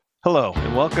Hello,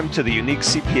 and welcome to the Unique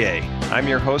CPA. I'm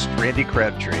your host, Randy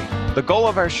Crabtree. The goal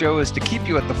of our show is to keep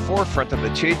you at the forefront of the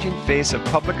changing face of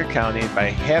public accounting by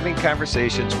having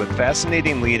conversations with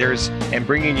fascinating leaders and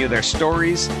bringing you their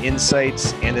stories,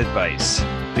 insights, and advice.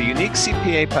 The Unique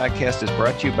CPA podcast is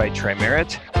brought to you by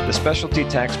Trimerit, the specialty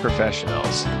tax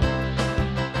professionals.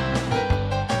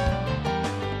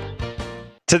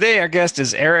 Today, our guest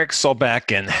is Eric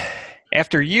Solbakken.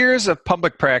 After years of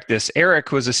public practice, Eric,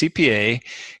 who is a CPA,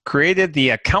 created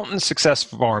the Accountant Success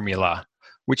Formula,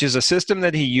 which is a system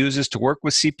that he uses to work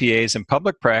with CPAs in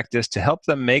public practice to help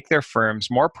them make their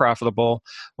firms more profitable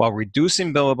while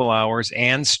reducing billable hours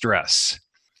and stress.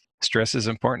 Stress is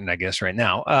important, I guess, right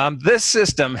now. This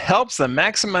system helps them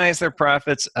maximize their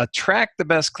profits, attract the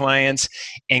best clients,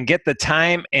 and get the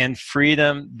time and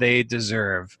freedom they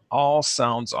deserve. All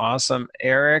sounds awesome.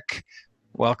 Eric,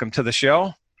 welcome to the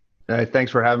show.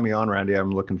 Thanks for having me on, Randy.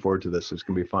 I'm looking forward to this. It's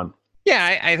going to be fun.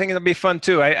 Yeah, I think it'll be fun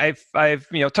too. I've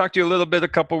talked to you a little bit a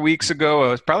couple of weeks ago. It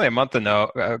was probably a month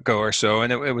ago or so,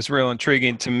 and it was real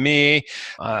intriguing to me.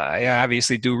 I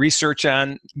obviously do research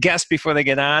on guests before they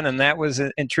get on, and that was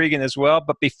intriguing as well.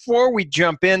 But before we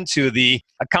jump into the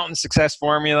Accountant Success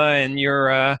Formula and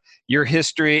your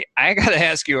history, I got to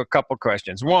ask you a couple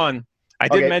questions. One, I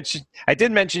did mention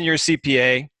you're a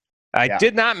CPA. I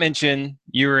did not mention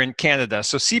you were in Canada.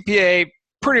 So CPA,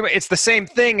 pretty much, it's the same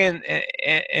thing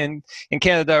in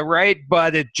Canada, right?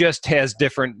 But it just has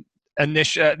different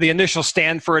the initial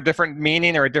stand for a different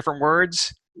meaning or different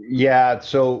words. Yeah.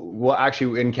 So,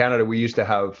 actually, in Canada, we used to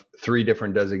have 3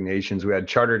 different designations. We had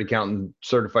chartered accountant,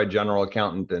 certified general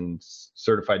accountant, and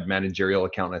certified managerial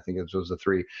accountant. I think those were the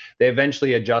 3. They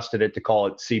eventually adjusted it to call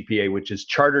it CPA, which is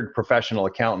chartered professional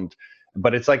accountant.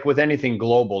 But it's like with anything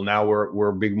global, now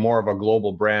we're big more of a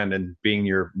global brand, and being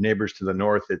your neighbors to the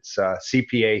north, it's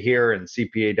CPA here and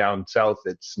CPA down south.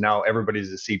 It's now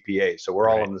everybody's a CPA, so we're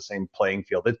all on the same playing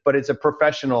field. But it's a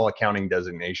professional accounting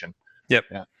designation. Yep,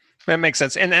 yeah, that makes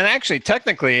sense. And actually,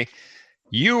 technically,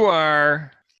 you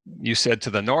said to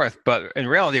the north, but in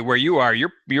reality, where you are,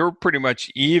 you're pretty much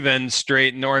even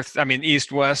straight north. I mean,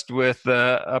 east west with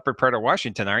the upper part of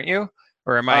Washington, aren't you?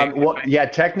 Or am I? Yeah,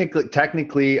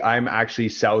 technically, I'm actually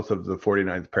south of the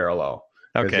 49th parallel.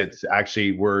 Okay. It's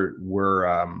actually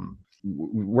I'm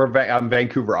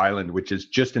Vancouver Island, which is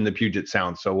just in the Puget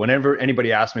Sound. So whenever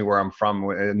anybody asks me where I'm from,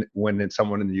 when it's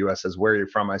someone in the U.S. says, "Where are you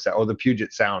from?" I say, "Oh, the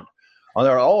Puget Sound." Oh,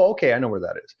 they're, okay, I know where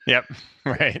that is. Yep.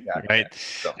 Right. Yeah, right.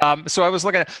 Yeah. So I was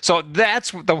looking at, so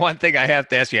that's the one thing I have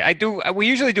to ask you. We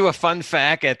usually do a fun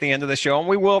fact at the end of the show, and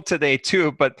we will today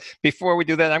too. But before we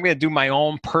do that, I'm going to do my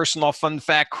own personal fun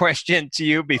fact question to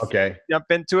you before we jump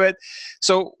into it.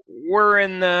 So we're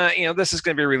in, this is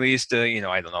going to be released,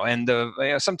 I don't know, end of,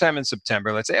 sometime in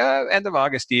September, let's say end of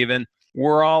August even.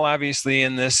 We're all obviously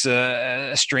in this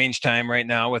strange time right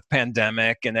now with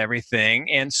pandemic and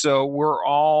everything. And so we're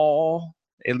all,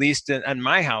 at least in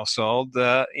my household,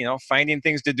 finding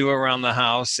things to do around the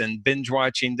house, and binge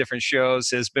watching different shows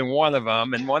has been one of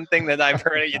them. And one thing that I've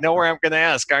heard, you know where I'm going to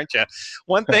ask, aren't you?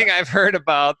 One thing I've heard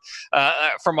about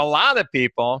from a lot of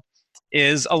people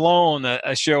is Alone,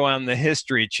 a show on the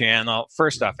History Channel.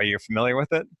 First off, are you familiar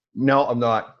with it? No, I'm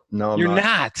not. No, You're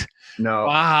not. No.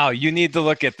 Wow, you need to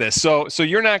look at this. So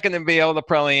you're not going to be able to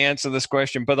probably answer this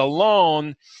question, but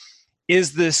Alone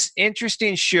is this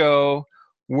interesting show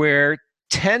where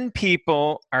 10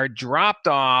 people are dropped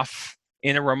off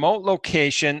in a remote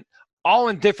location, all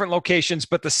in different locations,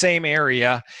 but the same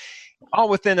area, all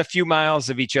within a few miles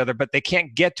of each other, but they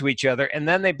can't get to each other. And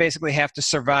then they basically have to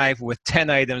survive with 10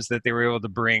 items that they were able to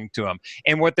bring to them.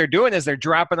 And what they're doing is they're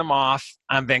dropping them off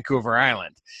on Vancouver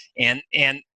Island. And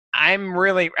I'm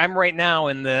right now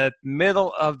in the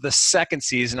middle of the 2nd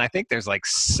season. I think there's like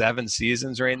 7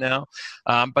 seasons right now.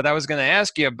 But I was going to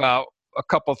ask you about a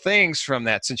couple things from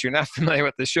that, since you're not familiar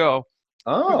with the show.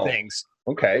 Oh, 2 things.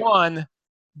 Okay. One,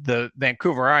 the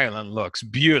Vancouver Island looks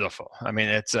beautiful. I mean,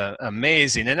 it's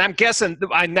amazing. And I'm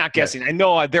not guessing. I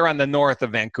know they're on the north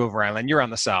of Vancouver Island. You're on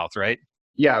the south, right?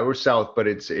 Yeah, we're south, but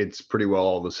it's pretty well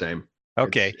all the same.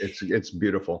 Okay. It's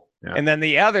beautiful. Yeah. And then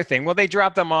the other thing, they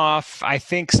dropped them off, I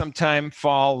think sometime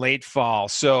late fall.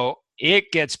 So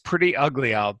it gets pretty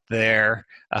ugly out there,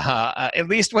 at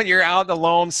least when you're out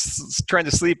alone trying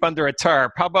to sleep under a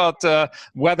tarp. How about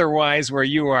weather-wise where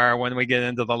you are when we get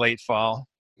into the late fall?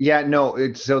 Yeah, no,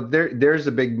 there's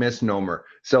a big misnomer.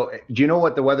 So do you know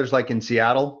what the weather's like in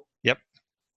Seattle? Yep.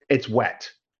 It's wet.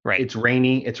 Right. It's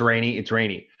rainy.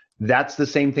 That's the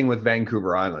same thing with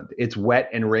Vancouver Island. It's wet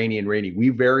and rainy. We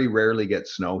very rarely get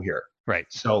snow here. Right.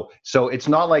 So it's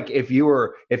not like if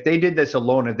they did this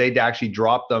alone, if they'd actually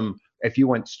dropped them, if you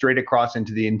went straight across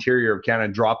into the interior of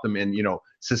Canada, drop them in,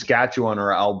 Saskatchewan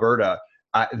or Alberta,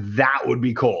 that would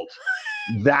be cold.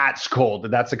 That's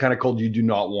cold. That's the kind of cold you do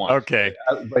not want. Okay.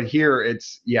 But here we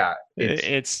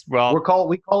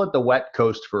call it the wet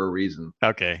coast for a reason.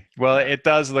 Okay. Well, it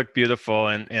does look beautiful,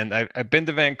 and I've been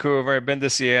to Vancouver, I've been to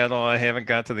Seattle, I haven't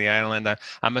got to the island.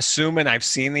 I'm assuming I've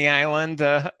seen the island.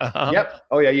 Yep.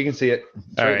 Oh yeah, you can see it.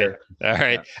 It's all right right. there. All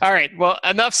right. Yeah. All right. Well,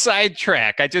 enough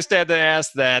sidetrack. I just had to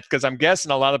ask that because I'm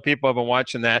guessing a lot of people have been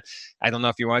watching that. I don't know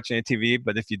if you're watching any TV,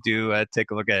 but if you do,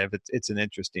 take a look at it. It's an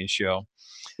interesting show.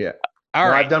 Yeah. All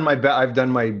right. I've done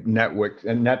my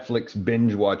Netflix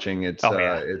binge watching. It's kind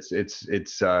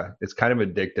of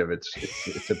addictive.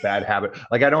 It's a bad habit.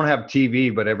 Like I don't have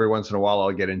TV, but every once in a while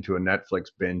I'll get into a Netflix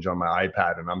binge on my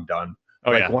iPad and I'm done.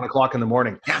 1 o'clock in the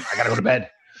morning. Yeah, I gotta go to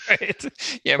bed. Right.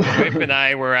 Yeah, my wife and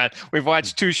I we've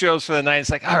watched 2 shows for the night. It's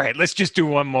like, all right, let's just do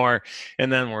one more.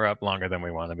 And then we're up longer than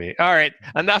we want to be. All right,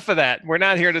 enough of that. We're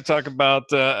not here to talk about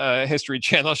History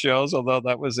Channel shows, although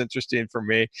that was interesting for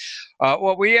me.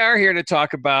 What we are here to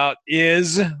talk about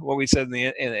is what we said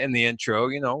in the intro.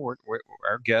 You know, we're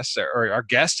our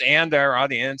guests and our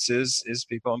audience is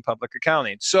people in public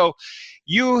accounting. So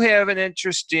you have an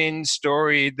interesting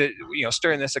story that,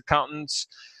 starting this accountant's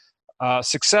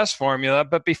success formula.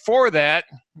 But before that,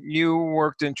 you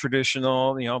worked in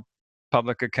traditional,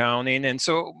 public accounting. And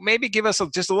so maybe give us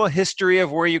just a little history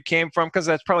of where you came from, because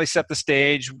that's probably set the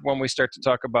stage when we start to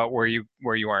talk about where you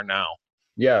are now.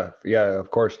 Yeah,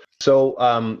 of course. So,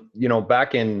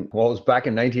 back in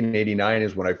 1989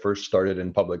 is when I first started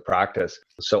in public practice.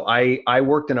 So I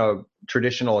worked in a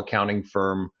traditional accounting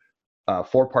firm,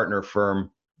 4-partner firm,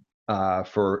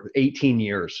 for 18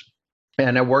 years.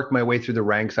 And I worked my way through the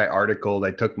ranks. I articled,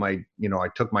 I took my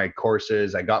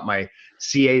courses. I got my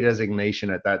CA designation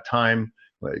at that time.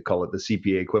 I call it the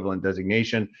CPA equivalent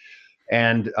designation.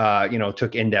 And,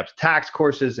 took in-depth tax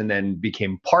courses and then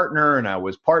became partner, and I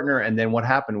was partner. And then what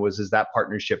happened was that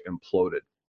partnership imploded.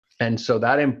 And so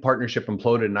that partnership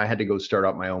imploded and I had to go start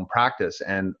out my own practice.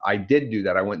 And I did do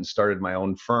that. I went and started my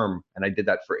own firm and I did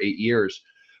that for 8 years.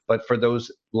 But for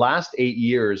those last 8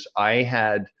 years, I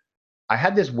had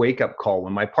this wake-up call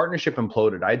when my partnership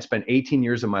imploded. I had spent 18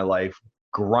 years of my life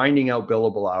grinding out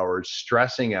billable hours,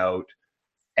 stressing out,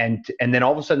 and then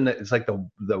all of a sudden it's like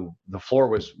the floor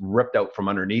was ripped out from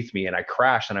underneath me and I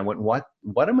crashed and I went, what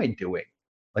am I doing?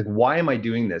 Like, why am I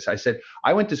doing this? I said,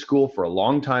 I went to school for a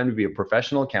long time to be a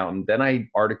professional accountant. Then I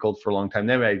articled for a long time.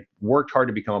 Then I worked hard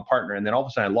to become a partner. And then all of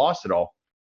a sudden I lost it all.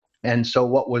 And so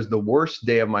what was the worst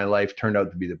day of my life turned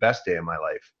out to be the best day of my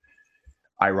life,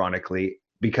 ironically,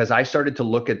 because I started to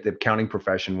look at the accounting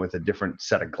profession with a different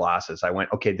set of glasses. I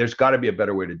went, okay, there's got to be a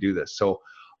better way to do this. So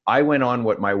I went on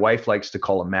what my wife likes to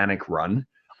call a manic run.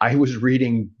 I was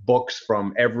reading books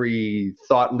from every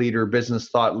thought leader, business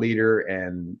thought leader,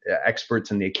 and experts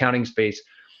in the accounting space,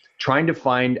 trying to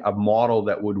find a model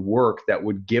that would work, that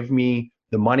would give me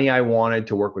the money I wanted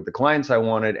to work with the clients I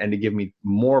wanted, and to give me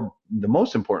more. The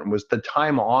most important was the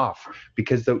time off,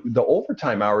 because the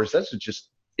overtime hours,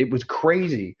 it was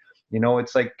crazy.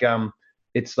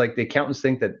 It's like the accountants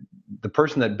think that the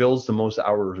person that bills the most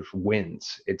hours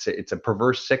wins. It's a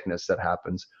perverse sickness that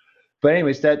happens. But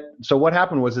anyways, so what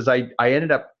happened was I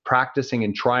ended up practicing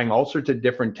and trying all sorts of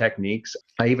different techniques.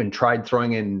 I even tried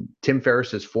throwing in Tim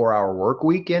Ferriss's 4-hour work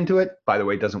week into it. By the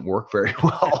way, it doesn't work very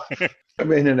well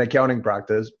in an accounting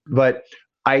practice, but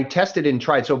I tested and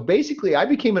tried. So basically I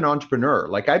became an entrepreneur.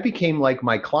 Like I became like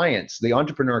my clients, the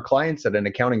entrepreneur clients that an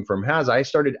accounting firm has. I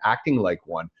started acting like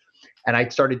one. And I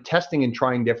started testing and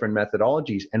trying different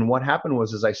methodologies. And what happened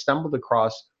was I stumbled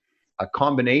across a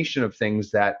combination of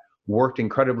things that worked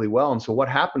incredibly well. And so what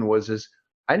happened was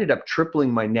I ended up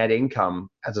tripling my net income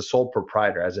as a sole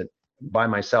proprietor, by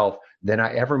myself, than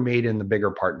I ever made in the bigger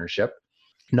partnership.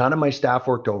 None of my staff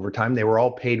worked overtime. They were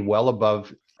all paid well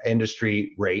above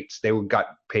industry rates. They got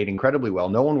paid incredibly well.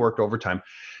 No one worked overtime.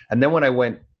 And then when I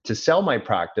went to sell my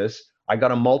practice, I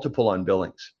got a multiple on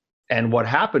billings. And what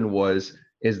happened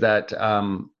is that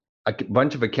a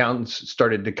bunch of accountants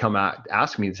started to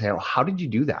ask me and say, how did you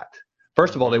do that?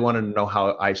 First of all, they wanted to know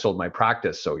how I sold my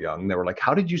practice so young. They were like,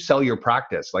 how did you sell your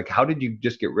practice? Like, how did you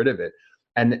just get rid of it?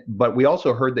 But we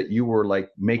also heard that you were like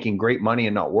making great money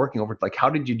and not working over. Like, how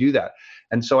did you do that?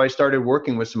 And so I started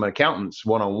working with some accountants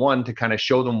one-on-one to kind of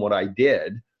show them what I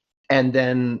did, and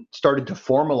then started to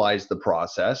formalize the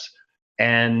process.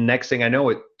 And next thing I know,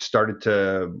 it started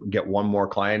to get one more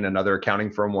client. Another accounting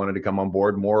firm wanted to come on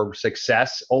board, more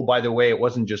success. Oh, by the way, it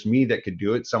wasn't just me that could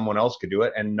do it. Someone else could do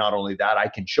it. And not only that, I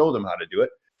can show them how to do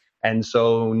it. And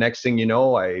so next thing you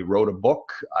know, I wrote a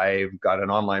book. I've got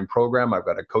an online program. I've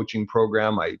got a coaching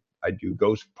program. I I do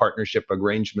ghost partnership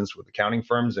arrangements with accounting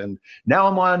firms, and now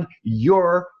I'm on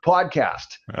your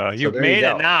podcast. You've made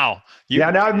it now.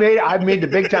 Now I've made the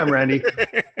big time, Randy.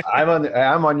 I'm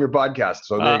on your podcast,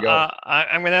 so there you go.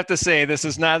 I'm going to have to say this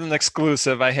is not an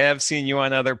exclusive. I have seen you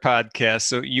on other podcasts,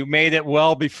 so you made it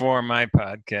well before my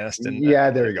podcast. And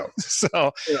there you go.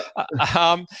 So,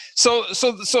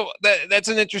 that's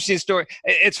an interesting story.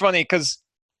 It's funny because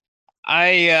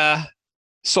I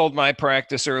sold my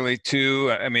practice early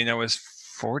too. I mean, I was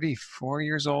 44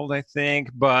 years old, I think,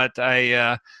 but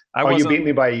you beat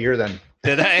me by a year then.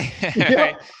 Did I?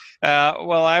 Yeah.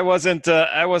 Well, I wasn't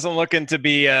looking to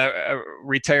be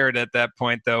retired at that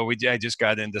point, though. I just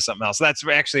got into something else. That's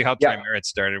actually how Tri-Merit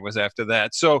started, was after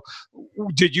that. So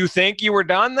did you think you were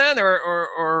done then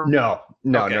or? No.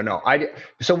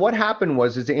 So what happened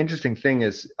was, the interesting thing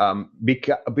is,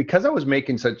 because I was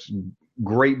making such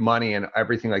great money and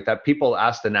everything like that, people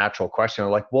asked the natural question,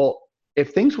 like, well,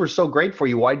 if things were so great for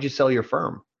you, why did you sell your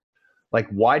firm? Like,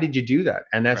 why did you do that?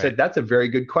 And I said, that's a very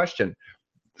good question.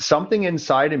 Something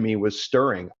inside of me was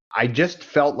stirring. I just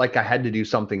felt like I had to do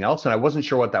something else, and I wasn't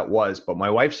sure what that was. But my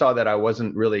wife saw that I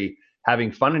wasn't really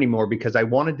having fun anymore because I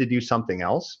wanted to do something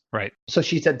else. Right. So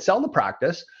she said, sell the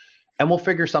practice and we'll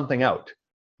figure something out.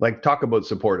 Like, talk about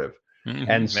supportive. Mm-hmm.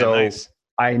 And so nice.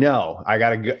 I know I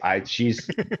gotta go.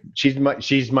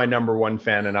 She's my number one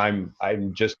fan, and I'm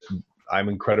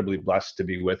incredibly blessed to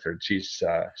be with her. She's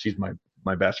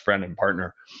my best friend and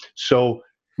partner. So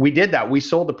we did that. We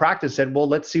sold the practice, said, well,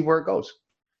 let's see where it goes.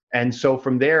 And so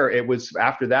from there, it was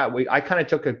after that, I kind of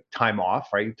took a time off,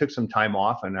 right? Took some time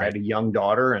off, and I had a young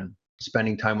daughter and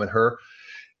spending time with her.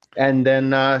 And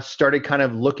then started kind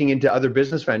of looking into other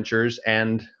business ventures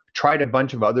and tried a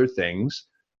bunch of other things.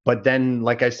 But then,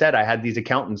 like I said, I had these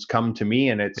accountants come to me,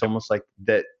 and it's almost like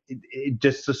that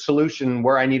just the solution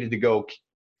where I needed to go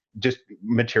just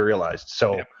materialized.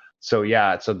 So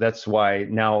that's why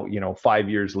now, 5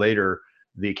 years later,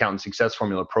 the Accountant Success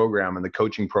Formula program and the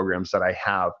coaching programs that I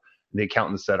have, the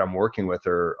accountants that I'm working with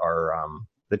are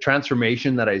the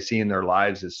transformation that I see in their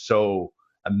lives is so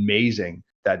amazing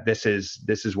that this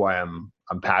is why I'm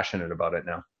passionate about it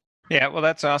now. Yeah, well,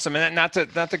 that's awesome. And not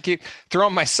to keep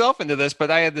throwing myself into this, but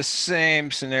I had the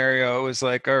same scenario. It was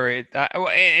like, all right,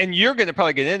 and you're going to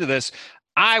probably get into this.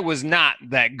 I was not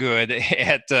that good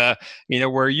at,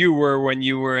 where you were when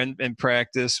you were in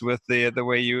practice with the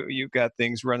way you got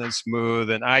things running smooth,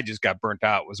 and I just got burnt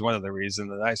out was one of the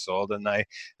reasons that I sold, and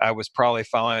I was probably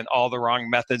following all the wrong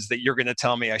methods that you're going to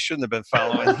tell me I shouldn't have been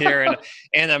following here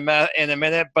in a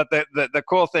minute. But the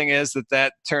cool thing is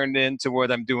that turned into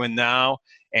what I'm doing now,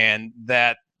 and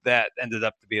that ended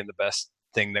up to being the best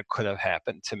thing that could have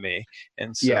happened to me.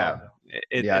 And so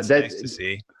it's nice to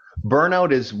see.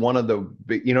 Burnout is one of the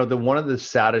one of the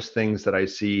saddest things that I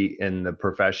see in the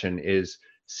profession is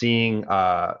seeing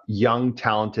young,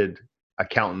 talented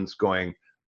accountants going,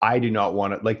 I do not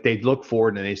want to, like, they look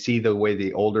forward and they see the way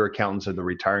the older accountants or the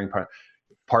retiring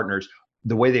partners,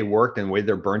 the way they worked and the way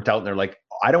they're burnt out. And they're like,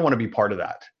 I don't want to be part of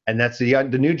that. And that's the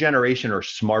new generation are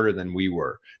smarter than we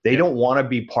were. They don't want to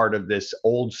be part of this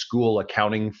old school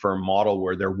accounting firm model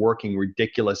where they're working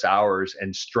ridiculous hours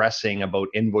and stressing about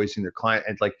invoicing their client.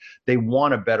 And like, they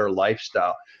want a better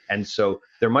lifestyle. And so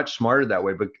they're much smarter that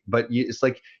way. But it's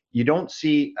like, you don't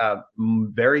see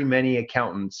very many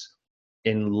accountants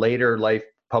in later life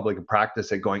public practice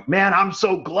that going, man, I'm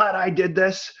so glad I did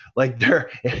this. Like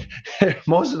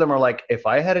most of them are like, if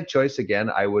I had a choice again,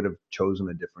 I would have chosen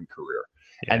a different career.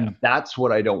 Yeah. And that's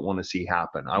what I don't want to see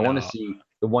happen. I want to see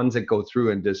the ones that go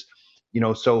through and just,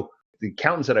 so the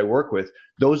accountants that I work with,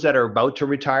 those that are about to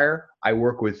retire, I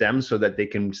work with them so that they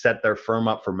can set their firm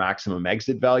up for maximum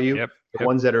exit value. Yep. The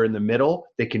ones that are in the middle,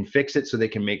 they can fix it so they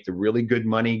can make the really good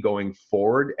money going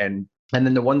forward. And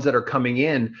then the ones that are coming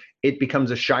in, it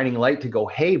becomes a shining light to go,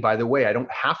 hey, by the way, I don't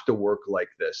have to work like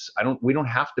this. We don't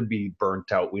have to be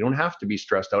burnt out. We don't have to be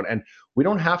stressed out. And we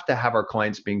don't have to have our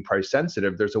clients being price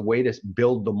sensitive. There's a way to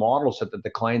build the model so that the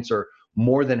clients are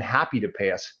more than happy to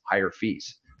pay us higher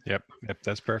fees. Yep.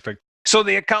 That's perfect. So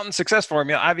the Accountant Success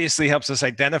Formula obviously helps us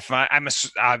identify, I'm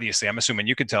assuming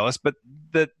you could tell us, but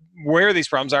where these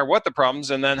problems are, what the problems,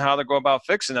 and then how to go about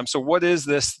fixing them. So what is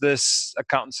this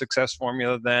Accountant Success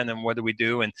Formula then, and what do we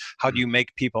do, and how do you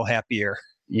make people happier?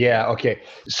 Yeah, okay.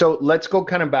 So let's go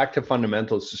kind of back to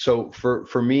fundamentals. So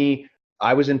for me,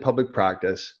 I was in public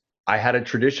practice. I had a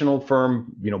traditional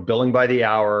firm, billing by the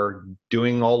hour,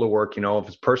 doing all the work, if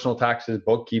it's personal taxes,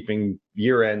 bookkeeping,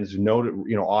 year ends,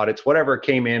 audits, whatever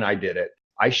came in, I did it.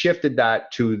 I shifted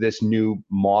that to this new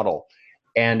model.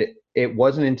 And it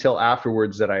wasn't until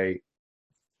afterwards that I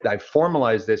I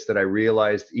formalized this, that I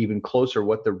realized even closer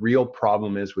what the real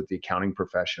problem is with the accounting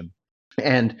profession.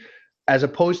 And as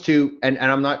opposed to, and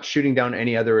I'm not shooting down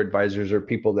any other advisors or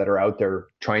people that are out there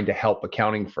trying to help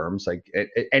accounting firms, like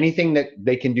anything that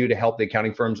they can do to help the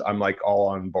accounting firms, I'm like all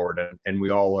on board, and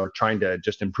we all are trying to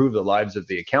just improve the lives of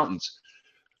the accountants.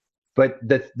 But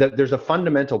there's a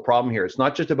fundamental problem here. It's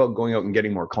not just about going out and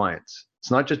getting more clients.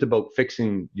 It's not just about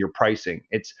fixing your pricing.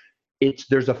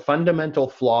 There's a fundamental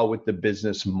flaw with the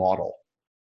business model.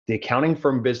 The accounting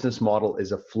firm business model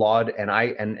is a flawed,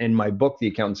 and in my book, The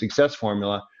Accountant Success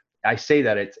Formula, I say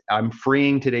that I'm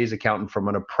freeing today's accountant from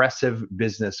an oppressive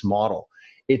business model.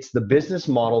 It's the business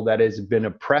model that has been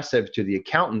oppressive to the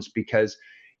accountants because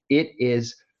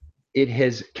it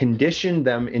has conditioned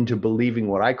them into believing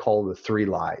what I call the three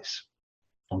lies.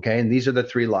 Okay, and these are the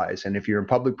three lies. And if you're in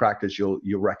public practice, you'll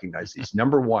recognize these.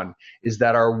 Number one is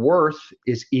that our worth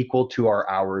is equal to our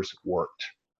hours worked.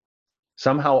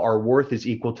 Somehow our worth is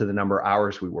equal to the number of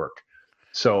hours we work.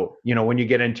 So, when you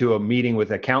get into a meeting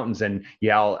with accountants and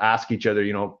I'll ask each other,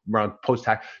 around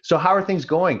post-tax, so how are things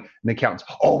going? And the accountants,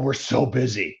 oh, we're so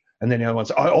busy. And then the other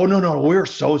one's, oh, no, we're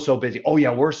so busy. Oh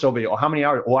yeah, we're so busy. Oh, how many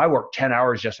hours? Oh, I worked 10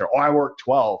 hours yesterday. Oh, I worked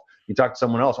 12. You talk to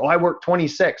someone else. Oh, I worked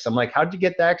 26. I'm like, how'd you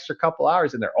get the extra couple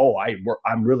hours in there? Oh,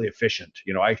 I'm really efficient.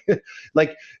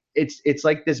 Like it's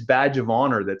like this badge of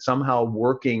honor that somehow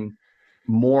working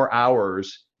more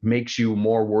hours makes you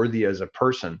more worthy as a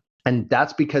person. And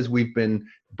that's because we've been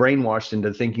brainwashed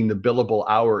into thinking the billable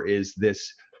hour is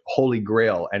this holy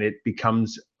grail, and it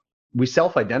becomes, we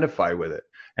self-identify with it.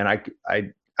 And I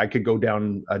could go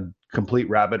down a complete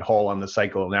rabbit hole on the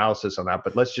psychoanalysis on that,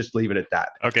 but let's just leave it at that.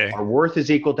 Okay. Our worth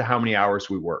is equal to how many hours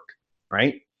we work,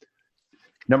 right?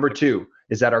 Number two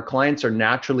is that our clients are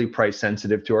naturally price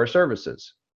sensitive to our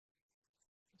services.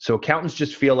 So accountants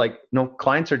just feel like, no,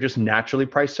 clients are just naturally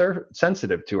price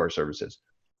sensitive to our services,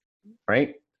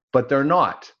 right? But they're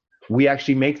not. We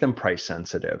actually make them price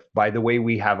sensitive by the way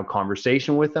we have a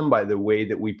conversation with them, by the way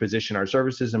that we position our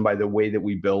services, and by the way that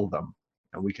we bill them.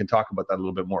 And we can talk about that a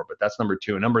little bit more, but that's number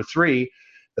two. And number three,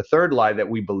 the third lie that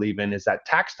we believe in is that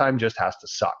tax time just has to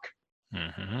suck.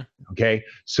 Mm-hmm. Okay,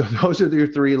 so those are your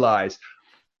three lies.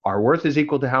 Our worth is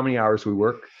equal to how many hours we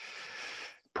work.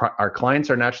 Our clients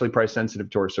are naturally price sensitive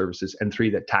to our services. And three,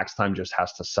 that tax time just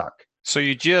has to suck. So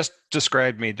you just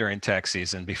described me during tax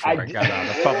season before I got out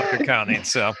of public accounting,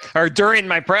 or during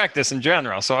my practice in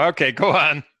general. So, okay, go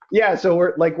on. Yeah, so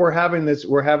we're having this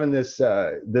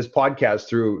podcast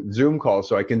through Zoom call,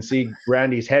 so I can see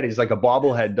Randy's head. He's like a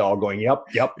bobblehead doll going, yep,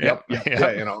 yeah,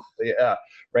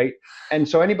 right. And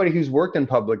so anybody who's worked in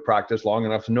public practice long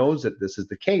enough knows that this is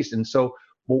the case. And so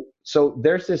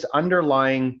there's this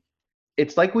underlying.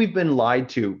 It's like we've been lied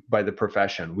to by the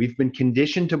profession. We've been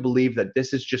conditioned to believe that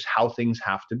this is just how things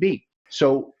have to be.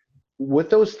 So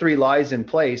with those three lies in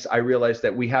place, I realized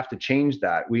that we have to change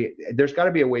that. There's got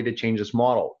to be a way to change this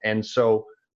model. And so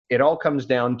it all comes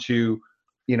down to,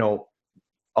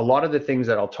 a lot of the things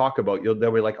that I'll talk about,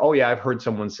 they'll be like, oh yeah, I've heard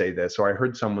someone say this, or I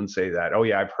heard someone say that. Oh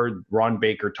yeah, I've heard Ron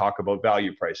Baker talk about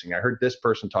value pricing. I heard this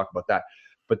person talk about that.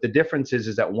 But the difference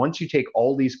is that once you take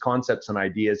all these concepts and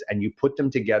ideas and you put them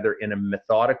together in a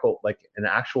methodical, like an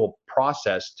actual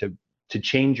process to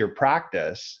change your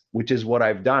practice, which is what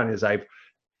I've done, is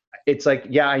it's like,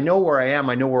 yeah, I know where I am.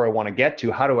 I know where I want to get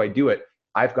to. How do I do it?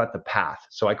 I've got the path.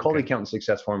 So I call the Accountant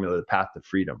Success Formula the path to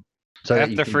freedom. So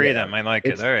path to freedom. I like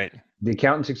it. All right. The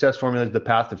Accountant Success Formula is the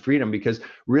path to freedom, because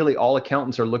really all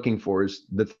accountants are looking for is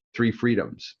the three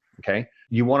freedoms. Okay.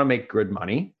 You want to make good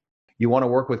money. You want to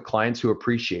work with clients who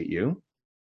appreciate you,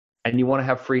 and you want to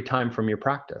have free time from your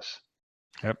practice.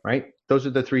 Yep. Right? Those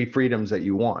are the three freedoms that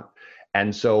you want.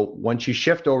 And so once you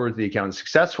shift over to the Accountant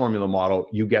Success Formula model,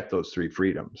 you get those three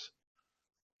freedoms.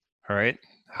 All right.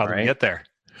 How do we get there?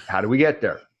 How do we get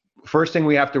there? First thing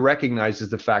we have to recognize is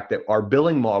the fact that our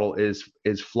billing model is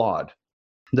flawed.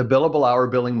 The billable hour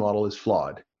billing model is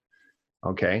flawed.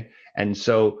 Okay. And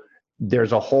so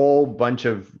there's a whole bunch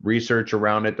of research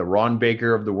around it. The Ron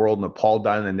Baker of the world and the Paul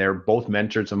Dunn, and they're both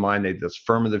mentors of mine. They this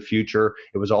Firm of the Future.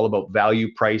 It was all about value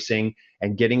pricing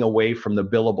and getting away from the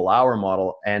billable hour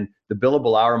model. And the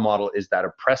billable hour model is that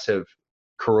oppressive,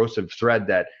 corrosive thread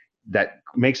that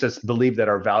makes us believe that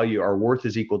our worth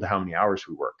is equal to how many hours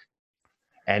we work.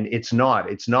 And it's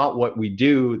not what we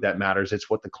do that matters. It's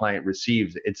what the client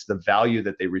receives. It's the value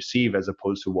that they receive as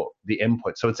opposed to what the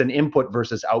input. So it's an input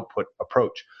versus output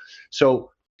approach.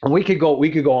 So we could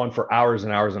go on for hours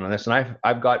and hours on this. And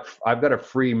I've got a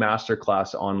free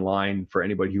masterclass online for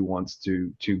anybody who wants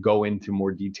to go into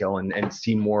more detail and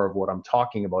see more of what I'm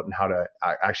talking about and how to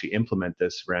actually implement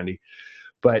this, Randy.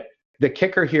 But the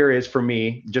kicker here is, for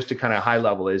me, just to kind of high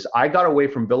level, is I got away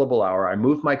from billable hour. I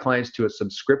moved my clients to a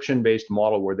subscription-based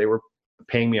model where they were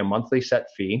paying me a monthly set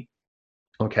fee,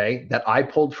 okay, that I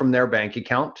pulled from their bank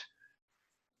account.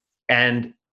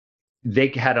 And they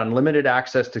had unlimited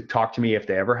access to talk to me if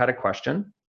they ever had a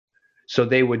question. So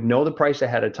they would know the price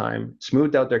ahead of time,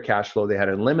 smoothed out their cash flow. They had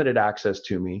unlimited access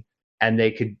to me, and they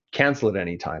could cancel at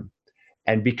any time.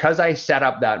 And because I set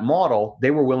up that model, they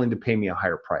were willing to pay me a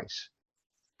higher price.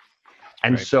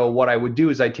 And so what I would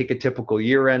do is I take a typical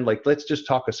year end, like let's just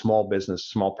talk a small business,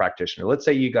 small practitioner. Let's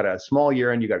say you got a small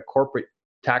year end, you got a corporate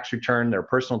tax return, their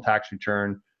personal tax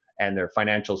return, and their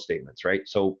financial statements, right?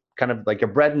 So kind of like a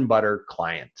bread and butter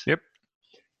client. Yep.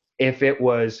 If it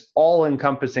was all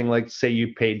encompassing, like say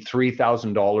you paid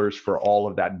 $3,000 for all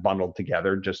of that bundled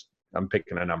together, just I'm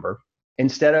picking a number,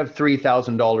 instead of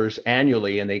 $3,000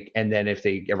 annually, and then if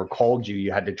they ever called you,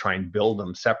 you had to try and bill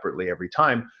them separately every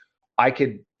time, I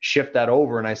could shift that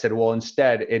over. And I said, well,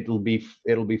 instead it'll be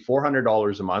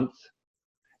 $400 a month,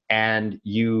 and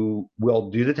you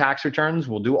will do the tax returns,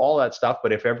 we'll do all that stuff.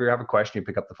 But if ever you have a question, you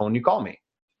pick up the phone, you call me.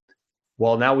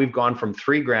 Well, now we've gone from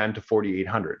 $3,000 to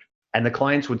 $4,800, and the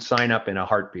clients would sign up in a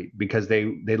heartbeat because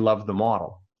they love the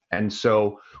model. And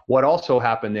so what also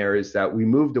happened there is that I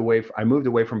moved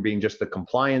away from being just the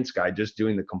compliance guy, just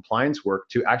doing the compliance work,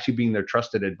 to actually being their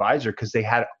trusted advisor, because they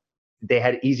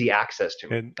had easy access to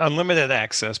me. Unlimited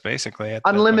access, basically.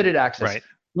 Unlimited access. Right.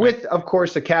 With, of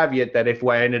course, a caveat that if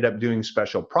I ended up doing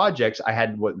special projects, I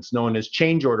had what's known as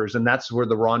change orders. And that's where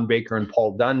the Ron Baker and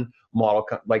Paul Dunn model,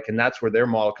 and that's where their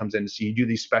model comes in. So you do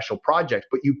these special projects,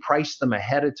 but you price them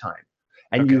ahead of time,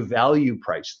 and you value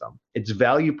price them. It's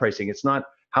value pricing. It's not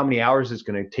how many hours it's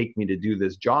going to take me to do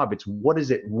this job. It's what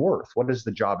is it worth? What is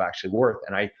the job actually worth?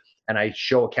 And I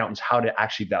show accountants how to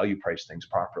actually value price things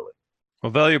properly.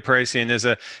 Well, value pricing is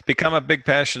become a big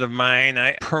passion of mine.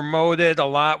 I promote it a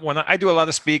lot when I do a lot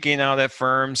of speaking out at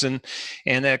firms and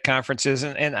at conferences,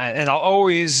 and I'll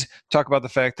always talk about the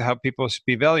fact of how people should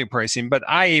be value pricing. But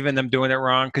I even am doing it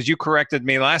wrong, because you corrected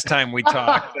me last time we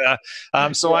talked.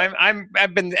 So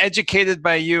I've been educated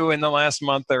by you in the last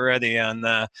month already on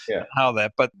how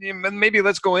that. But maybe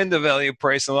let's go into value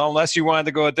pricing. Unless you wanted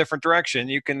to go a different direction,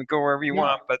 you can go wherever you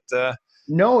want. But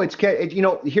no,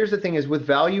 here's the thing is, with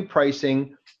value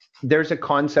pricing, there's a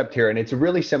concept here, and it's a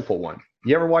really simple one.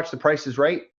 You ever watch The Price is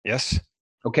Right? Yes.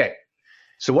 Okay.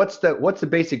 So what's the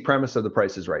basic premise of The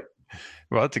Price is Right?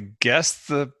 Well, to guess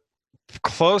the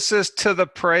closest to the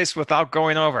price without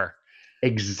going over.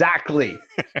 Exactly.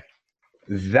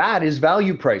 That is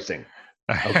value pricing.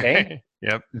 Okay.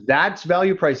 Yep. That's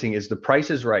value pricing, is The Price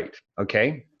is Right.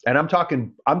 Okay. And I'm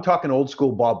talking old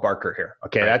school Bob Barker here.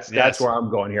 Okay. Right. That's where I'm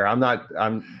going here. I'm not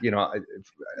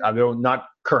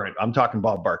current. I'm talking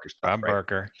Bob Barker stuff. Bob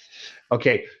Barker.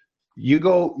 Okay.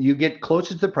 You get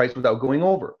closer to the price without going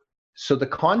over. So the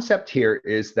concept here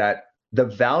is that the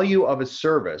value of a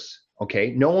service,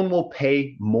 okay, no one will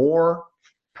pay more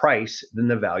price than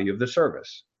the value of the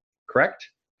service. Correct?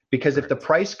 Because if the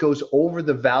price goes over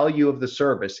the value of the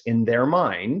service in their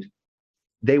mind,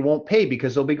 they won't pay,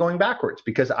 because they'll be going backwards.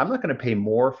 Because I'm not going to pay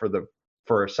more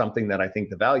for something that I think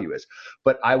the value is,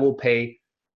 but I will pay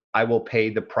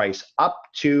the price up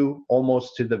to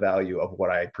almost to the value of what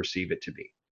I perceive it to be.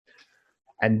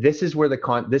 And this is where the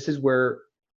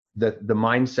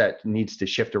mindset needs to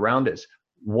shift around is,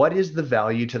 what is the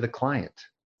value to the client?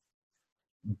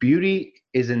 Beauty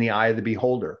is in the eye of the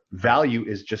beholder. Value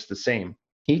is just the same.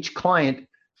 Each client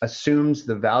assumes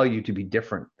the value to be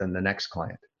different than the next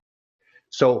client.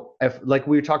 So if, like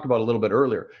we talked about a little bit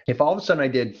earlier, if all of a sudden I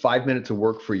did 5 minutes of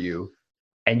work for you,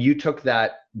 and you took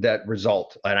that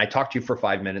result, and I talked to you for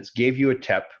 5 minutes, gave you a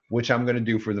tip, which I'm going to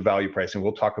do for the value pricing.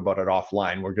 We'll talk about it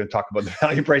offline. We're going to talk about the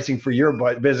value pricing for your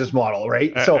business model,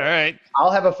 right? So right.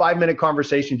 I'll have a 5-minute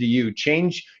conversation to you,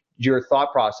 change your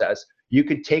thought process. You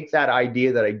could take that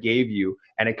idea that I gave you,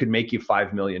 and it could make you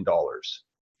 $5 million.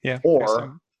 Yeah.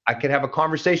 Or I could have a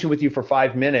conversation with you for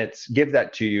 5 minutes, give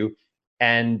that to you,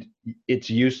 and it's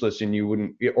useless, and you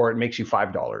wouldn't, or it makes you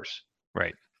 $5.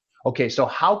 Right. Okay, so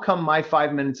how come my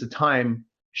 5 minutes of time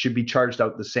should be charged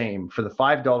out the same for the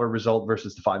 $5 result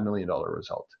versus the $5 million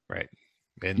result? Right.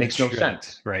 It makes no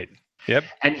sense. Right. Yep.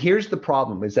 And here's the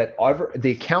problem, is that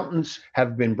the accountants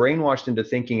have been brainwashed into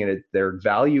thinking that their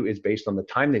value is based on the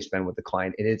time they spend with the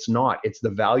client, and it's not. It's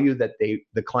the value that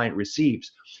the client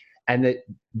receives. And that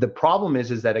the problem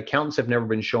is that accountants have never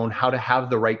been shown how to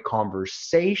have the right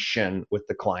conversation with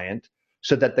the client,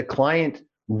 so that the client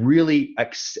really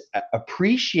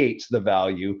appreciates the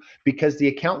value, because the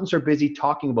accountants are busy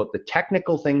talking about the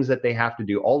technical things that they have to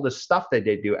do, all the stuff that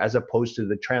they do, as opposed to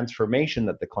the transformation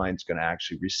that the client's going to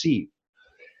actually receive.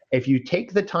 If you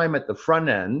take the time at the front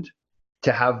end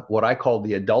to have what I call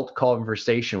the adult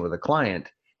conversation with a client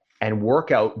and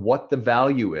work out what the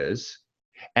value is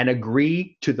and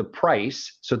agree to the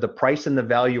price, so the price and the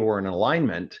value are in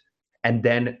alignment, and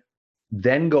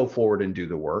then go forward and do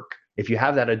the work. If you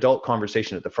have that adult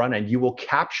conversation at the front end, you will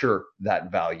capture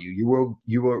that value.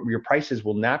 Your prices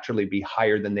will naturally be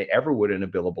higher than they ever would in a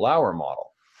billable hour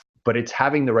model. But it's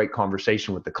having the right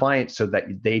conversation with the client so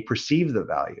that they perceive the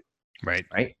value. Right.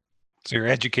 So you're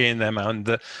educating them on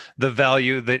the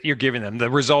value that you're giving them, the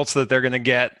results that they're going to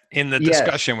get in the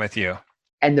discussion with you.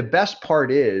 And the best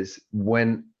part is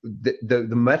when the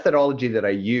methodology that I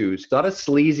use, it's not a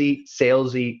sleazy,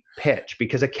 salesy pitch,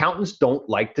 because accountants don't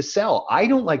like to sell. I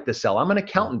don't like to sell. I'm an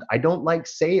accountant. I don't like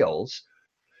sales.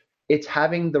 It's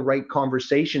having the right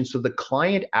conversation so the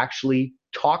client actually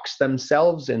talks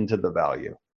themselves into the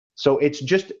value. So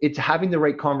it's having the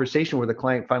right conversation where the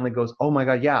client finally goes, oh my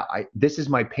God, yeah, this is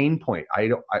my pain point.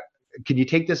 Can you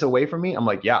take this away from me? I'm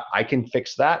like, yeah, I can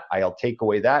fix that. I'll take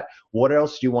away that. What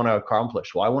else do you want to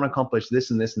accomplish? Well, I want to accomplish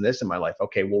this and this and this in my life.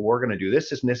 Okay, well, we're going to do this,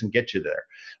 this, and this and get you there.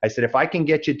 I said, if I can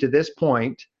get you to this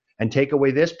point and take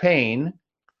away this pain,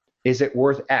 is it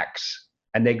worth X?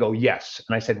 And they go, yes.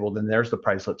 And I said, well, then there's the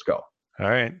price. Let's go. All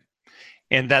right.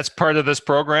 And that's part of this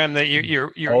program that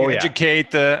you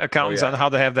educate the accountants on how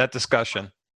to have that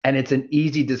discussion. And it's an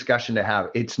easy discussion to have.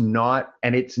 It's not,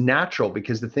 and it's natural,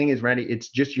 because the thing is, Randy,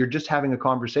 you're just having a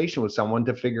conversation with someone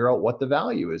to figure out what the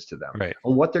value is to them, right,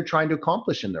 and what they're trying to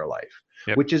accomplish in their life,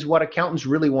 yep, which is what accountants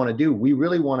really want to do. We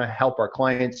really want to help our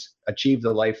clients achieve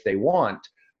the life they want,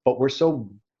 but we're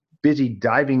so busy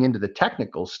diving into the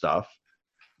technical stuff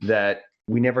that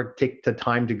we never take the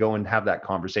time to go and have that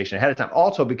conversation ahead of time.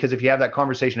 Also, because if you have that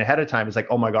conversation ahead of time, it's like,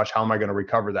 oh my gosh, how am I going to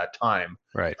recover that time?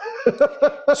 Right.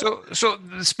 So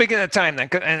speaking of time then,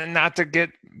 and not to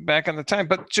get back on the time,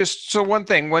 but just so one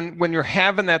thing, when you're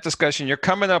having that discussion, you're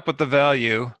coming up with the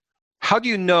value. How do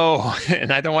you know,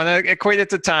 and I don't want to equate it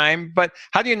to time, but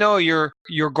how do you know you're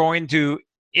going to,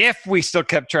 if we still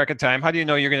kept track of time, how do you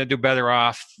know you're going to do better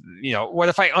off? What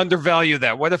if I undervalue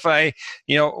that? What if I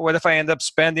end up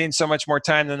spending so much more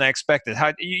time than I expected?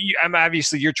 I'm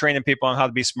obviously you're training people on how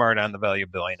to be smart on the value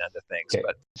billing end of things. Okay.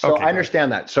 But so I understand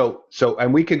that. So,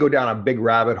 and we could go down a big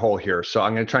rabbit hole here. So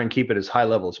I'm going to try and keep it as high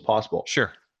level as possible.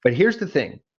 Sure. But here's the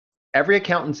thing. Every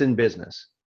accountant's in business.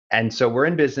 And so we're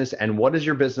in business. And what is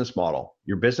your business model?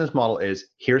 Your business model is,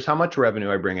 here's how much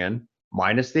revenue I bring in,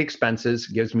 minus the expenses,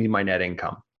 gives me my net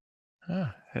income. Oh,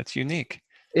 that's unique.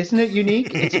 Isn't it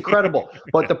unique? It's incredible.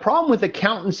 But the problem with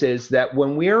accountants is that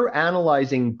when we're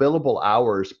analyzing billable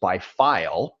hours by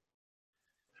file,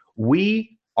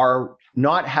 we are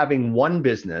not having one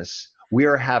business. We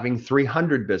are having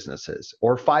 300 businesses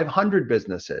or 500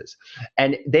 businesses,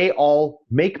 and they all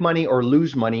make money or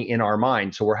lose money in our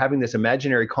mind. So we're having this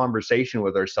imaginary conversation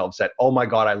with ourselves that, oh my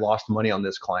God, I lost money on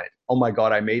this client. Oh my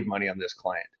God, I made money on this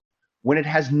client. When it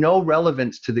has no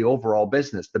relevance to the overall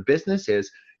business. The business is,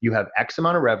 you have X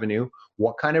amount of revenue.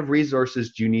 What kind of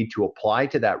resources do you need to apply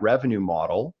to that revenue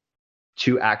model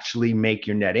to actually make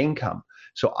your net income?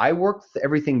 So I work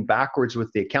everything backwards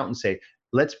with the accountant, say,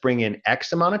 let's bring in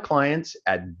X amount of clients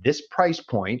at this price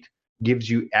point, gives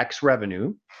you X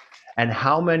revenue. And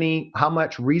how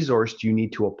much resource do you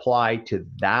need to apply to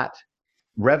that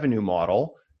revenue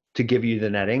model to give you the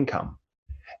net income?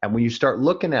 And when you start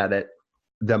looking at it,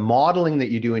 the modeling that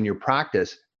you do in your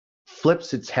practice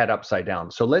flips its head upside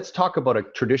down. So let's talk about a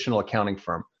traditional accounting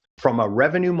firm. From a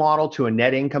revenue model to a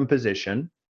net income position,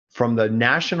 from the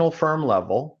national firm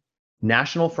level,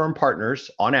 national firm partners,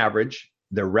 on average,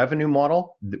 their revenue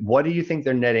model, what do you think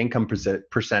their net income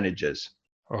percentage is?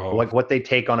 Oh. Like what they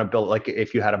take on a bill, like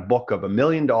if you had a book of $1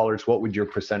 million, what would your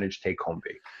percentage take home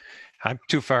be? I'm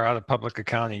too far out of public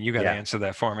accounting. You got to answer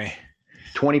that for me.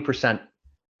 20%.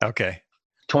 Okay.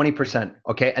 20%.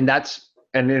 Okay.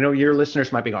 And your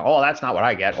listeners might be going, oh, that's not what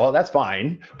I get. Well, that's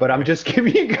fine. But I'm just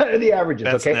giving you kind of the averages.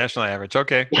 That's okay? The national average.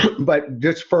 Okay. But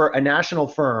just for a national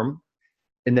firm,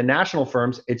 in the national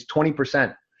firms, it's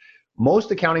 20%. Most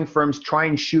accounting firms try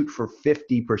and shoot for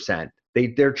 50%.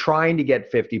 They're trying to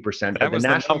get 50%. That was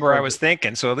the number I was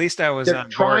thinking. So at least I was on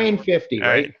board. Trying 50,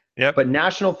 right? Yep. But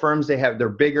national firms, they're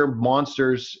bigger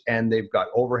monsters, and they've got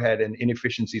overhead and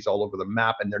inefficiencies all over the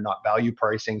map, and they're not value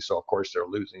pricing. So of course they're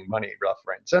losing money left,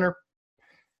 right, and center.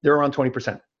 They're around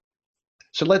 20%.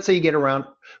 So let's say you get around,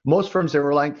 most firms that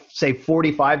were like, say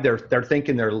 45, they're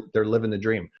thinking they're living the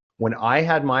dream. When I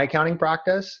had my accounting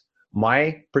practice,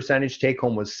 my percentage take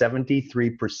home was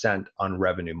 73% on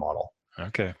revenue model.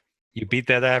 Okay. You beat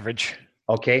that average.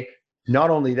 Okay.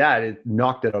 Not only that, it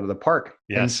knocked it out of the park.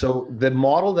 Yes. And so the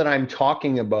model that I'm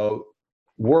talking about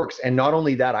works. And not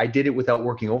only that, I did it without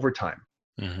working overtime.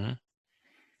 Mm-hmm.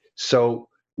 So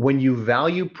when you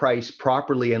value price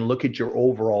properly and look at your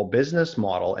overall business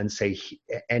model and say,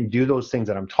 and do those things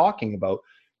that I'm talking about,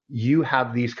 you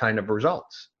have these kind of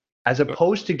results, as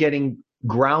opposed to getting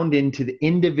ground into the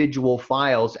individual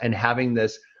files and having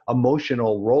this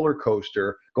emotional roller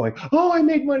coaster going, oh, I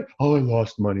made money. Oh, I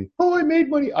lost money. Oh, I made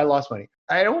money. I lost money.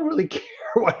 I don't really care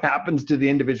what happens to the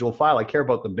individual file. I care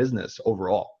about the business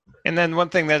overall. And then one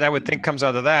thing that I would think comes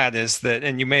out of that is that,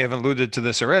 and you may have alluded to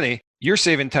this already, you're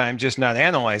saving time just not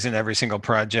analyzing every single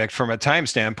project from a time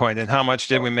standpoint and how much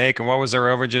did we make and what was our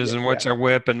overages and what's our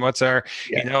WIP and what's our,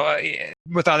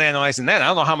 without analyzing that. I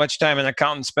don't know how much time an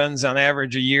accountant spends on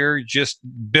average a year just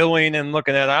billing and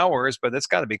looking at hours, but it's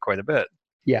got to be quite a bit.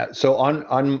 Yeah. So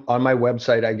on my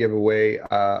website, I give away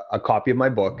a copy of my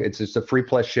book. It's just a free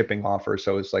plus shipping offer.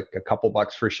 So it's like a couple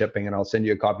bucks for shipping, and I'll send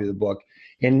you a copy of the book.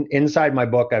 Inside my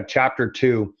book, I have chapter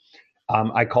 2.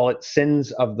 I call it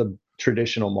Sins of the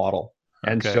Traditional Model.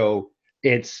 And so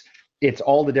it's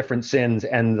all the different sins.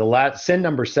 And the sin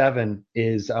number 7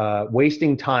 is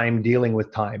wasting time dealing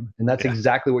with time. And that's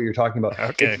exactly what you're talking about.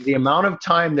 Okay. It's the amount of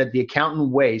time that the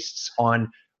accountant wastes on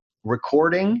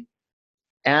recording,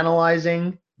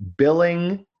 analyzing,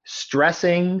 billing,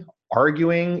 stressing,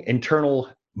 arguing, internal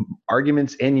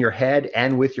arguments in your head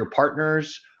and with your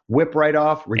partners, WIP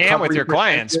write-off, recovery and with your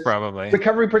clients, probably.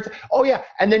 Oh yeah,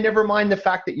 and then never mind the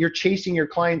fact that you're chasing your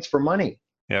clients for money.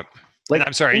 Yep. Like,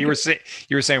 I'm sorry, you were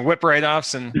saying WIP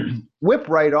write-offs and WIP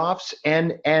write-offs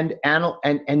and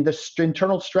the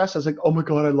internal stress. I was like, oh my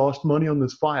God, I lost money on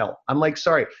this file. I'm like,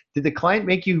 sorry, did the client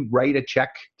make you write a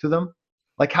check to them?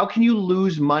 Like, how can you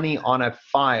lose money on a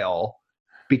file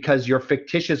because your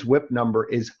fictitious WIP number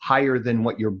is higher than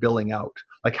what you're billing out?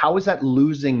 Like, how is that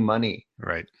losing money?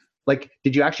 Right. Like,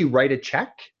 did you actually write a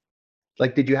check?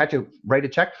 Like, did you have to write a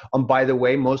check? By the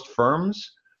way, most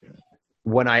firms,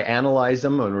 when I analyze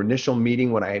them, an initial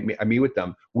meeting, when I meet with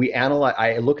them,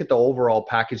 I look at the overall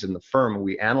package in the firm, and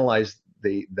we analyze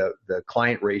the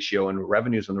client ratio and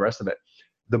revenues and the rest of it.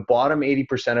 The bottom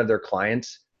 80% of their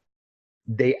clients,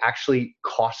 they actually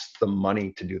cost them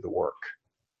money to do the work.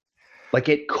 Like,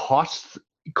 it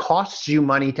costs you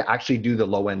money to actually do the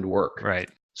low end work. Right.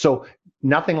 So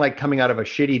nothing like coming out of a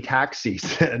shitty tax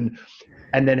season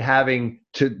and then having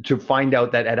to find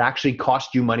out that it actually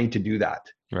cost you money to do that.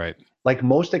 Right. Like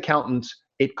most accountants,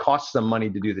 it costs them money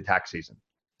to do the tax season.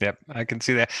 Yep, I can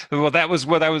see that. Well, that was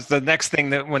the next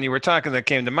thing that when you were talking that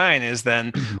came to mind is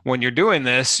then when you're doing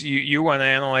this, you want to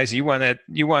analyze, you want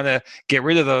to get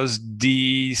rid of those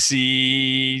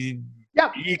DC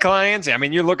clients. I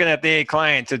mean, you're looking at the A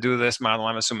client to do this model,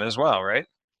 I'm assuming as well, right?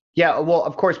 Yeah, well,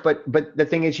 of course, but the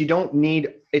thing is,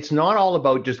 it's not all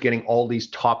about just getting all these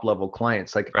top level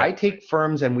clients. Like, right. I take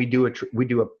firms and we do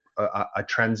a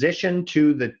transition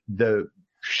to the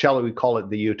shall we call it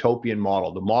the utopian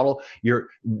model,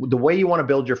 the way you want to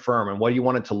build your firm and what you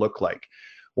want it to look like.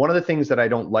 One of the things that I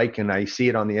don't like, and I see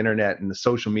it on the internet and the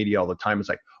social media all the time, is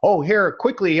like, oh, here,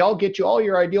 quickly, I'll get you all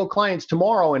your ideal clients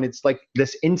tomorrow. And it's like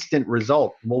this instant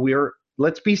result. Well,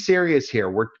 let's be serious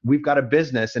here. We've got a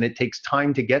business and it takes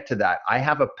time to get to that. I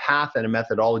have a path and a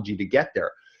methodology to get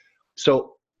there.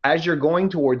 So as you're going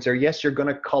towards there, yes, you're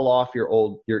going to cull off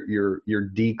your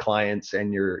D clients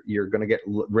and you're going to get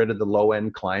rid of the low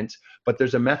end clients, but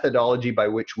there's a methodology by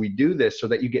which we do this so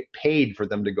that you get paid for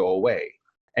them to go away,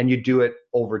 and you do it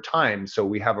over time. So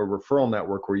we have a referral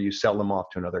network where you sell them off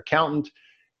to another accountant,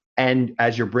 and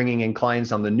as you're bringing in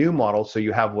clients on the new model, so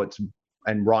you have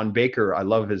and Ron Baker, I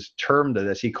love his term to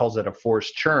this. He calls it a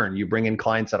forced churn. You bring in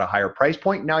clients at a higher price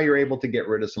point. Now you're able to get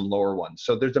rid of some lower ones.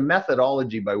 So there's a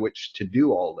methodology by which to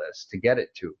do all this, to get it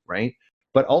to, right?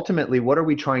 But ultimately, what are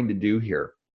we trying to do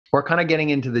here? We're kind of getting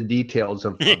into the details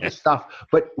of the stuff.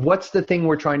 But what's the thing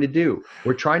we're trying to do?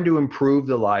 We're trying to improve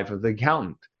the life of the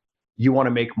accountant. You want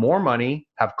to make more money,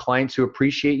 have clients who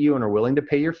appreciate you and are willing to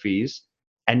pay your fees.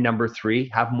 And number 3,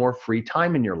 have more free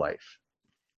time in your life.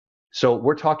 So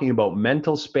we're talking about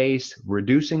mental space,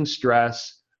 reducing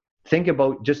stress. Think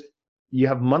about you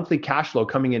have monthly cash flow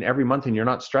coming in every month and you're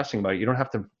not stressing about it. You don't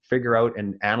have to figure out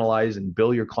and analyze and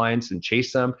bill your clients and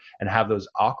chase them and have those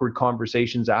awkward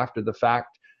conversations after the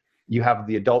fact. You have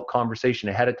the adult conversation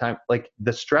ahead of time. Like,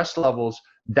 the stress levels,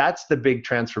 that's the big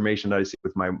transformation that I see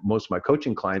with most of my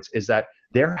coaching clients, is that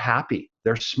they're happy.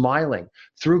 They're smiling.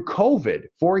 Through COVID,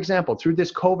 for example, through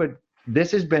this COVID,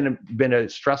 this has been a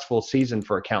stressful season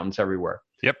for accountants everywhere.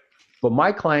 Yep. But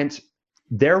my clients,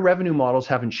 their revenue models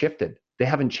haven't shifted. They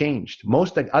haven't changed.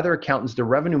 Most other accountants, their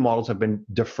revenue models have been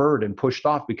deferred and pushed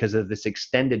off because of this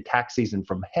extended tax season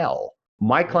from hell.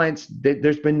 My clients,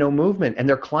 there's been no movement, and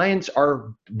their clients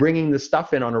are bringing the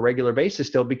stuff in on a regular basis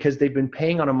still because they've been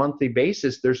paying on a monthly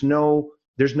basis. There's no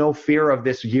fear of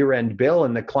this year-end bill,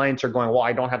 and the clients are going, well,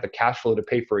 I don't have the cash flow to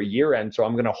pay for a year-end, so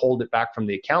I'm going to hold it back from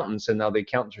the accountants. And now the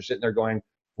accountants are sitting there going,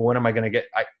 well, when am I going to get?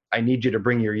 I need you to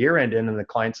bring your year-end in, and the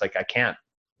client's like, I can't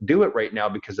do it right now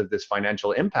because of this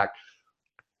financial impact.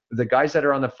 The guys that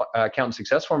are on the accountant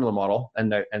success formula model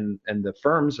and the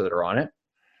firms that are on it,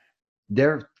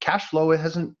 their cash flow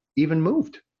hasn't even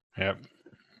moved. Yep.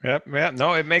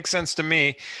 No, it makes sense to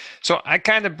me. So I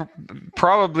kind of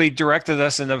probably directed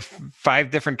us in 5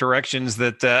 different directions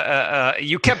that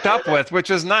you kept up with, which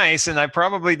was nice. And I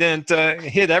probably didn't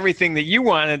hit everything that you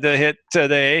wanted to hit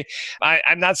today.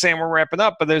 I'm not saying we're wrapping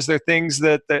up, but there's the things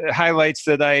that the highlights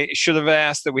that I should have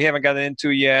asked that we haven't gotten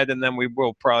into yet. And then we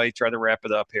will probably try to wrap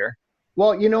it up here.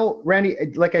 Well, Randy,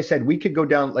 like I said, we could go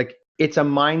down, like, it's a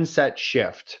mindset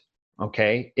shift.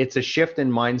 Okay. It's a shift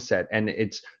in mindset. And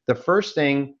it's the first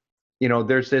thing,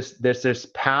 there's this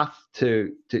path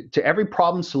to every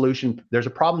problem solution. There's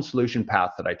a problem solution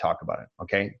path that I talk about it.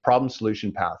 Okay. Problem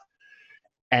solution path.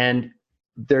 And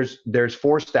there's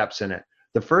 4 steps in it.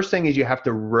 The first thing is you have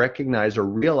to recognize or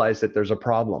realize that there's a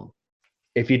problem.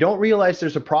 If you don't realize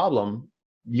there's a problem,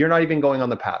 you're not even going on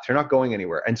the path. You're not going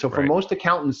anywhere. And so for most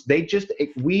accountants,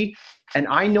 and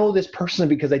I know this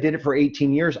personally because I did it for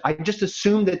 18 years. I just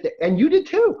assumed that, and you did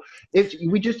too.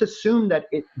 We just assumed that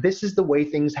this is the way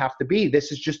things have to be. This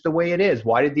is just the way it is.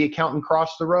 Why did the accountant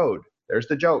cross the road? There's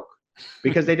the joke.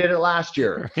 Because they did it last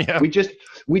year. Yeah.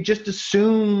 We just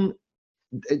assume.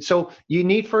 So you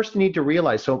need to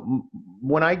realize. So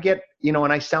when I get, and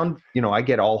I sound, I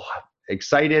get all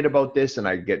excited about this, and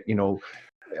I get,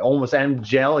 almost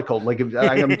angelical, like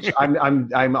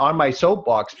I'm on my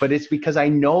soapbox, but it's because I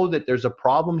know that there's a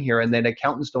problem here, and then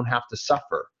accountants don't have to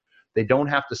suffer. They don't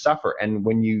have to suffer. And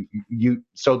when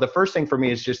so the first thing for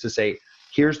me is just to say,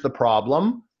 here's the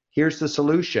problem, here's the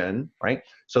solution, right?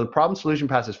 So the problem solution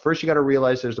path is, first you got to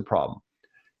realize there's a problem.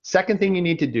 Second thing you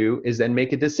need to do is then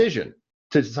make a decision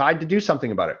to decide to do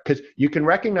something about it, because you can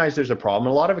recognize there's a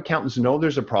problem. A lot of accountants know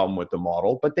there's a problem with the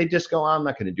model, but they just go, I'm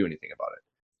not going to do anything about it.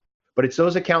 But it's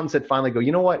those accountants that finally go,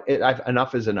 you know what,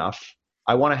 enough is enough.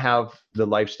 I want to have the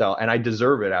lifestyle, and I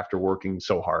deserve it after working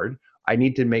so hard. I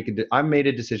need to I made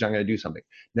a decision, I'm going to do something.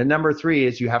 Then number 3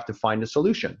 is you have to find a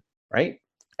solution, right?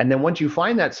 And then once you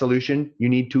find that solution, you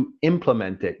need to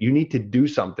implement it. You need to do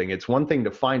something. It's one thing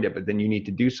to find it, but then you need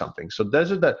to do something. So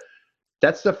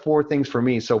that's the 4 things for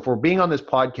me. So for being on this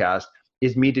podcast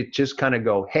is me to just kind of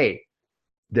go, hey,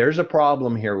 there's a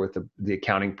problem here with the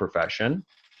accounting profession.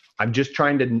 I'm just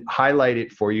trying to highlight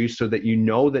it for you so that you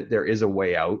know that there is a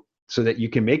way out, so that you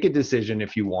can make a decision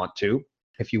if you want to.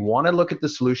 If you want to look at the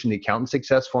solution, the accountant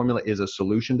success formula is a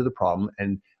solution to the problem,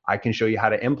 and I can show you how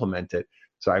to implement it.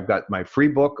 So I've got my free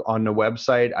book on the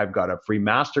website. I've got a free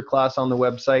masterclass on the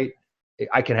website.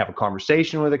 I can have a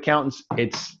conversation with accountants.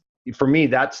 For me,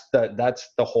 that's the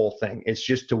whole thing. It's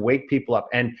just to wake people up.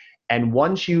 And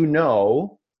once you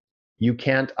know, you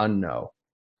can't unknow.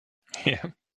 Yeah.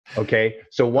 Okay.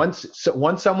 So once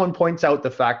someone points out the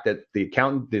fact that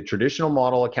the traditional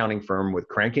model accounting firm with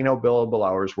cranking out billable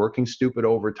hours, working stupid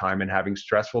overtime, and having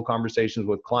stressful conversations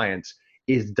with clients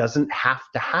doesn't have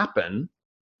to happen,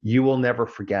 you will never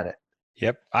forget it.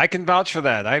 Yep. I can vouch for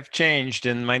that. I've changed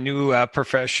in my new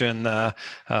profession, the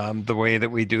way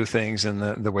that we do things and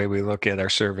the way we look at our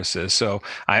services. So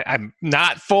I'm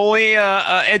not fully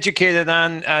educated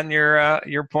on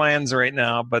your plans right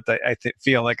now, but I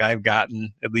feel like I've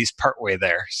gotten at least partway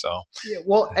there. So yeah,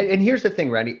 well, and here's the thing,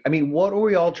 Randy. I mean, what are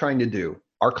we all trying to do?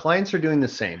 Our clients are doing the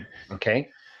same. Okay.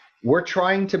 We're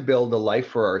trying to build a life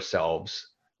for ourselves.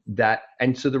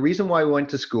 And so the reason why we went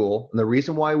to school and the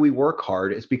reason why we work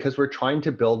hard is because we're trying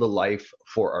to build a life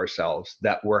for ourselves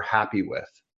that we're happy with.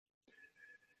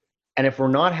 And if we're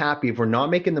not happy, if we're not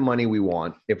making the money we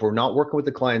want, if we're not working with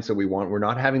the clients that we want, we're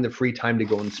not having the free time to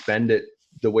go and spend it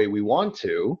the way we want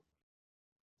to,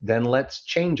 then let's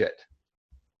change it.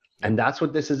 And that's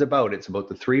what this is about. It's about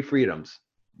the 3 freedoms: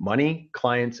 money,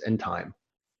 clients, and time.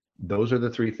 Those are the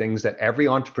 3 things that every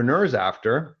entrepreneur is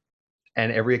after.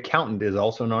 And every accountant is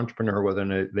also an entrepreneur,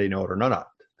 whether they know it or not.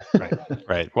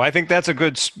 Right. Well, I think that's a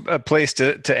good place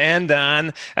to end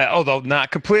on, although not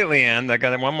completely end. I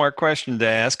got one more question to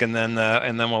ask, and then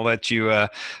we'll let you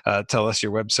tell us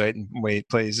your website and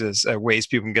ways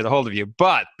people can get a hold of you.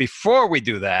 But before we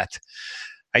do that,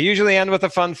 I usually end with a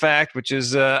fun fact, which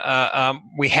is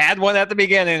we had one at the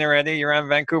beginning already. You're on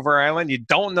Vancouver Island. You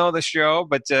don't know the show,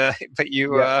 but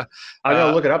you. Yeah. I'm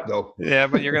gonna look it up though. Yeah,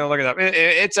 but you're gonna look it up.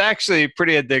 It's actually a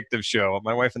pretty addictive show.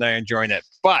 My wife and I are enjoying it.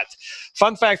 But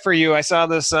fun fact for you, I saw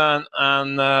this on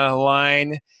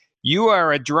line. You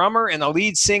are a drummer and a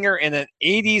lead singer in an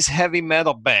 80s heavy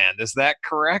metal band. Is that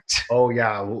correct? Oh,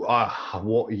 yeah.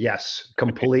 Well, yes,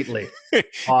 completely.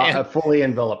 Fully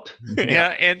enveloped.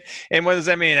 Yeah. And what does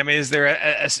that mean? I mean, is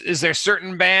there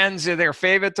certain bands that are their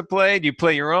favorite to play? Do you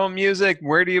play your own music?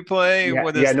 Where do you play?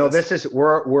 Yeah, this is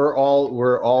we're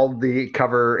all the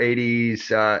cover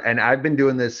 80s, and I've been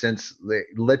doing this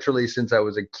literally since I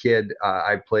was a kid.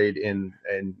 I played in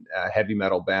heavy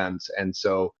metal bands, and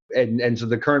so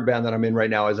the current band that I'm in right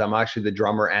now is I'm actually the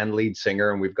drummer and lead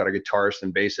singer, and we've got a guitarist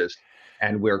and bassist,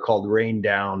 and we're called Rain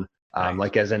Down,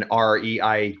 like as an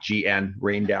REIGN,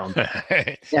 Rain Down.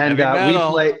 And we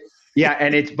play, yeah,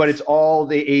 and it's all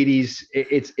the 80s.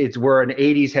 We're an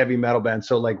 80s heavy metal band,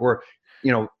 so like we're,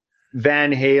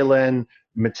 Van Halen,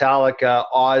 Metallica,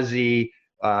 Ozzy.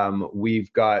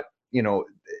 We've got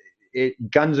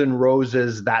Guns N'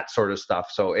 Roses, that sort of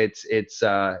stuff. So it's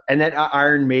and then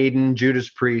Iron Maiden, Judas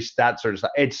Priest, that sort of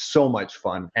stuff. It's so much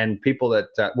fun, and people that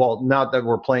not that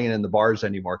we're playing in the bars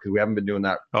anymore because we haven't been doing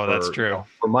that. That's true.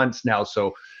 For months now.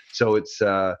 So it's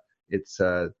kind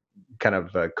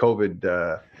of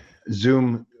COVID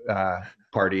Zoom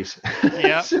parties.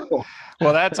 Yeah.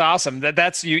 Well, that's awesome.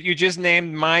 That's you just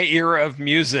named my era of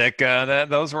music.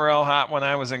 Those were all hot when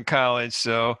I was in college.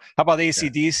 So how about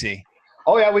AC/DC? Yeah.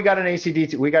 Oh yeah, we got an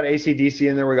AC/DC. We got AC/DC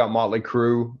in there. We got Motley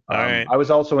Crue. Right. I was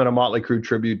also in a Motley Crue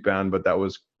tribute band, but that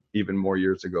was even more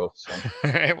years ago. So.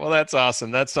 All right. Well, that's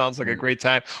awesome. That sounds like a great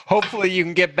time. Hopefully, you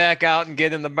can get back out and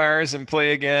get in the bars and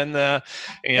play again.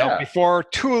 Before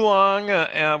too long.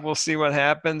 We'll see what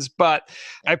happens. But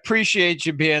I appreciate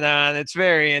you being on. It's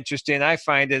very interesting. I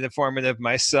find it informative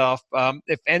myself.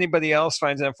 If anybody else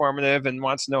finds it informative and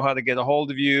wants to know how to get a hold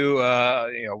of you,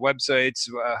 websites,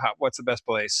 what's the best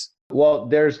place? Well,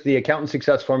 there's the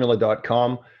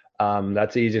accountantsuccessformula.com.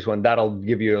 That's the easiest one. That'll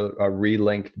give you a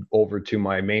relink over to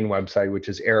my main website, which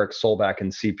is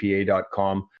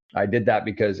ericsolbackandcpa.com. I did that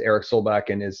because Eric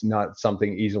Solbakken is not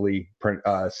something easily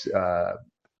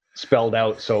spelled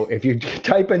out. So if you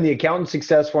type in the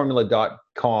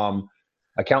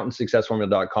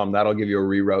accountantsuccessformula.com, that'll give you a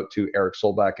reroute to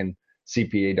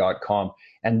ericsolbackandcpa.com.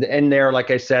 And in there, like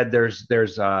I said, there's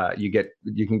you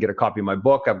can get a copy of my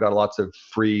book. I've got lots of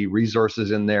free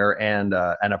resources in there, and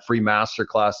a free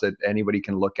masterclass that anybody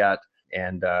can look at.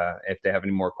 And if they have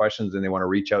any more questions and they want to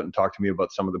reach out and talk to me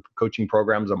about some of the coaching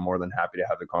programs, I'm more than happy to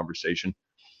have the conversation.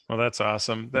 Well, that's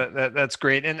awesome. That's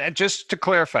great. And just to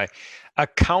clarify,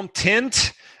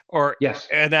 accountant or yes,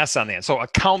 and that's on the end. So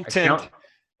accountant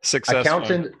success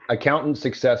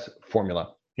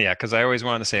formula. Yeah, because I always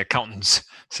wanted to say accountant's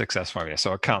success formula.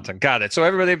 So accountant, got it. So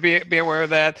everybody be aware of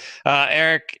that.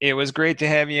 Eric, it was great to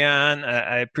have you on.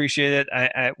 I appreciate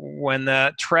it. When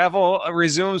travel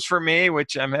resumes for me,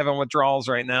 which I'm having withdrawals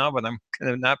right now, but I'm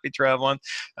going to not be traveling.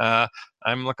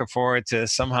 I'm looking forward to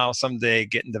someday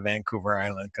getting to Vancouver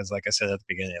Island because, like I said at the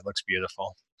beginning, it looks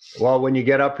beautiful. Well, when you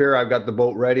get up here, I've got the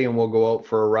boat ready, and we'll go out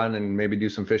for a run and maybe do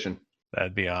some fishing.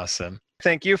 That'd be awesome.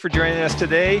 Thank you for joining us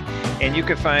today, and you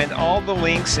can find all the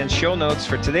links and show notes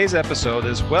for today's episode,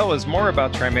 as well as more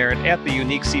about Tri-Merit at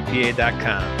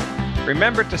theuniquecpa.com.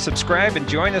 Remember to subscribe and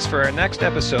join us for our next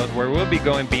episode, where we'll be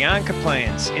going beyond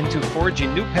compliance into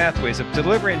forging new pathways of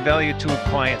delivering value to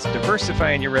clients,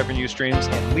 diversifying your revenue streams,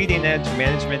 and leading-edge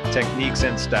management techniques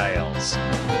and styles.